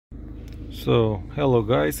So hello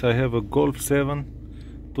guys, I have a Golf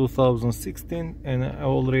 7 2016 and I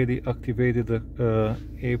already activated the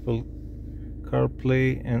Apple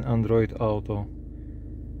CarPlay and Android Auto.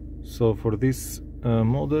 So for this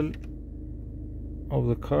model of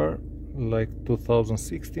the car, like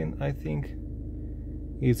 2016 I think,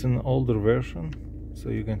 it's an older version, so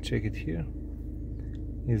you can check it here.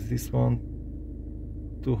 Is this one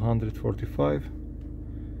 245,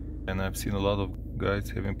 and I've seen a lot of guys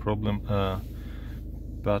having problem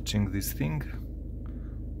patching this thing,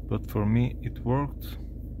 but for me it worked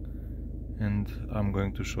and I'm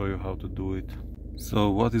going to show you how to do it.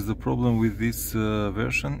 So what is the problem with this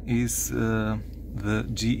version is the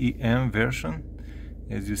G.E.M version.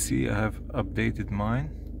 As you see, I have updated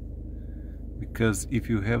mine, because if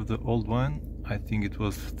you have the old one, I think it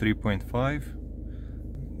was 3.5,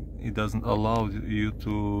 it doesn't allow you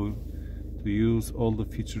to use all the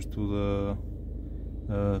features to the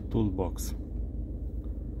toolbox.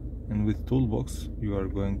 And with toolbox you are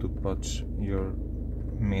going to patch your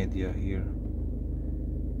media here,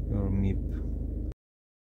 your MIB.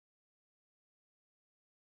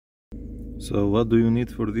 So what do you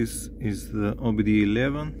need for this is the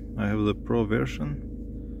OBD11. I have the Pro version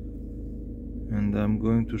and I'm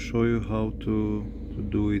going to show you how to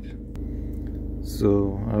do it.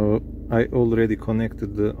 So I already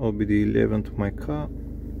connected the OBD11 to my car.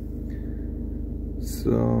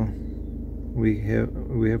 So we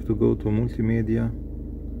have to go to multimedia.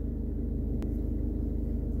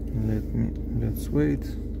 Let's wait.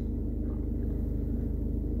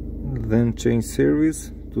 Then change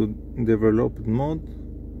service to developed mode,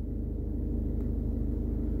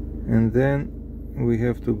 and then we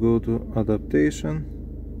have to go to adaptation,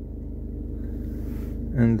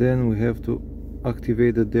 and then we have to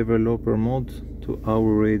activate the developer mode to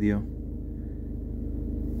our radio.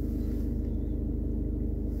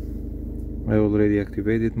 I already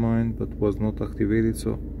activated mine, but was not activated,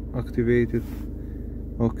 so activate it.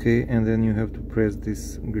 Okay, and then you have to press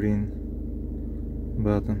this green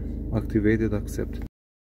button, activated, accept.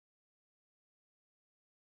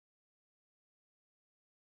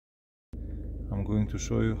 I'm going to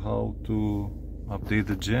show you how to update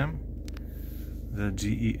the G.E.M, the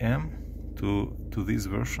G.E.M to this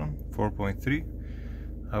version 4.3.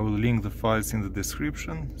 I will link the files in the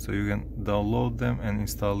description so you can download them and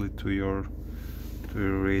install it to your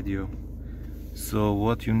radio. So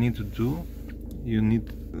what you need to do, you need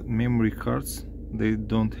memory cards. They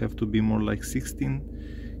don't have to be more like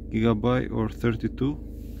 16 GB or 32,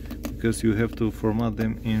 because you have to format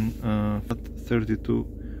them in 32.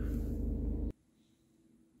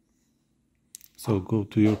 So go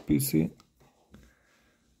to your PC,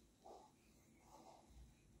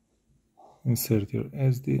 insert your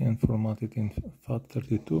SD and format it in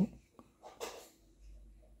FAT32.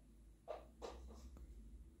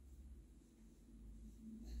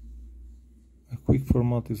 A quick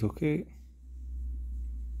format is okay.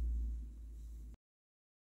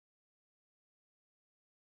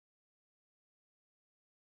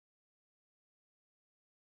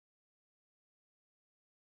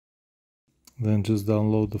 Then just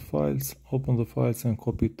download the files, open the files and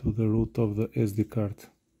copy it to the root of the SD card.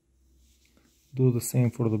 Do the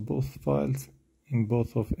same for the both files in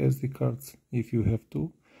both of SD cards if you have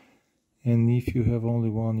two, and if you have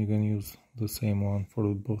only one you can use the same one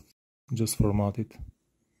for both. Just format it.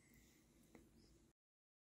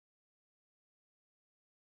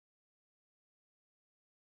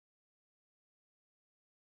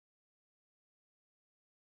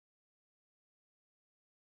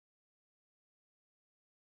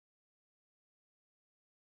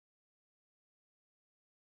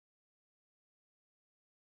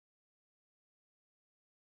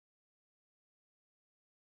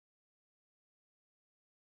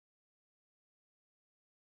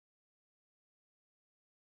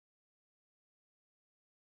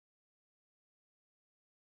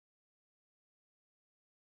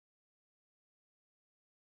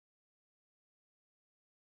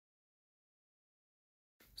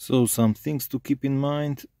 So some things to keep in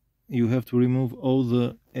mind: you have to remove all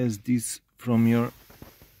the SDs from your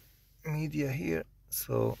media here,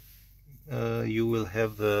 so you will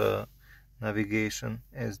have the navigation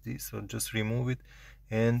SD, so just remove it.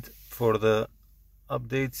 And for the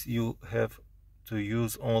updates you have to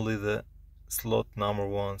use only the slot number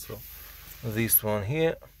 1, so this one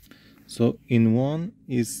here. So in 1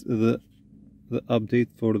 is the update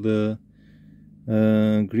for the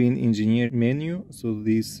green engineer menu. So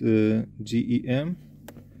this G.E.M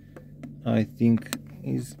I think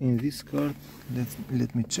is in this card.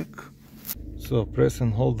 Let me check. So press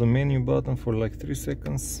and hold the menu button for like 3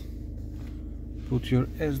 seconds. put your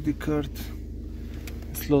SD card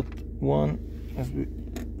slot 1, as we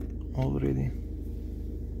already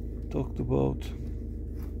talked about,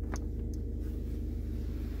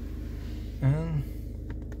 and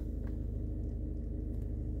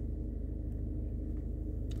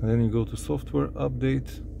then you go to software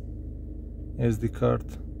update, SD card.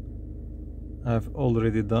 I've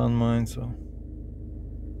already done mine, so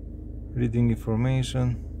reading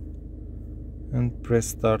information, and press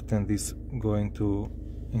start, and this going to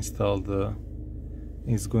install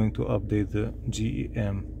is going to update the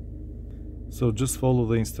G.E.M. So just follow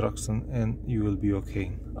the instruction and you will be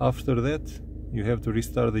okay. After that you have to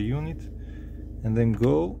restart the unit and then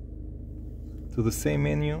go to the same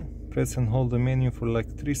menu, press and hold the menu for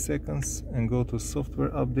like 3 seconds and go to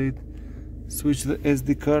software update, switch the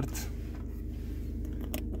SD card.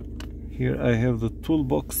 Here I have the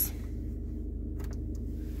toolbox,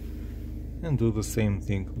 and do the same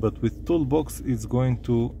thing, but with toolbox it's going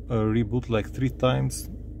to reboot like 3 times.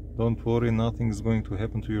 Don't worry, nothing is going to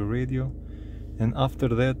happen to your radio. And after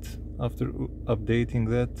that, after updating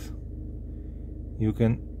that, you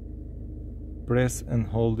can press and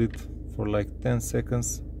hold it for like 10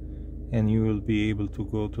 seconds and you will be able to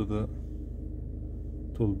go to the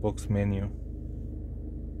toolbox menu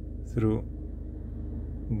through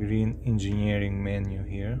green engineering menu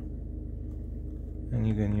here, and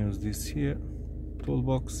you can use this here,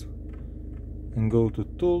 toolbox, and go to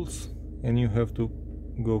tools, and you have to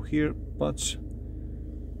go here, patch,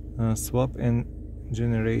 swap and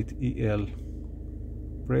generate EL.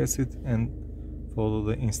 Press it and follow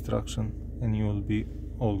the instruction and you will be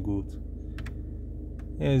all good.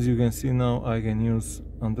 As you can see now, I can use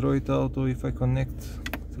Android Auto if I connect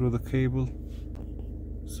through the cable.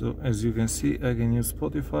 So as you can see, I can use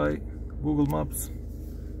Spotify, Google Maps,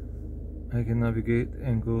 I can navigate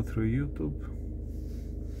and go through YouTube.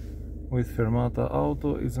 With Fermata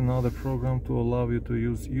Auto is another program to allow you to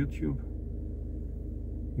use YouTube.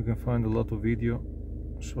 You can find a lot of video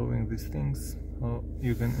showing these things, how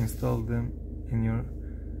you can install them in your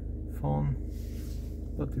phone,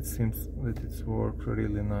 but it seems that it's worked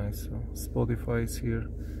really nice. So Spotify is here,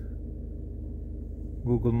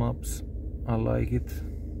 Google Maps, I like it,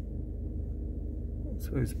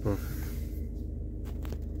 so it's perfect.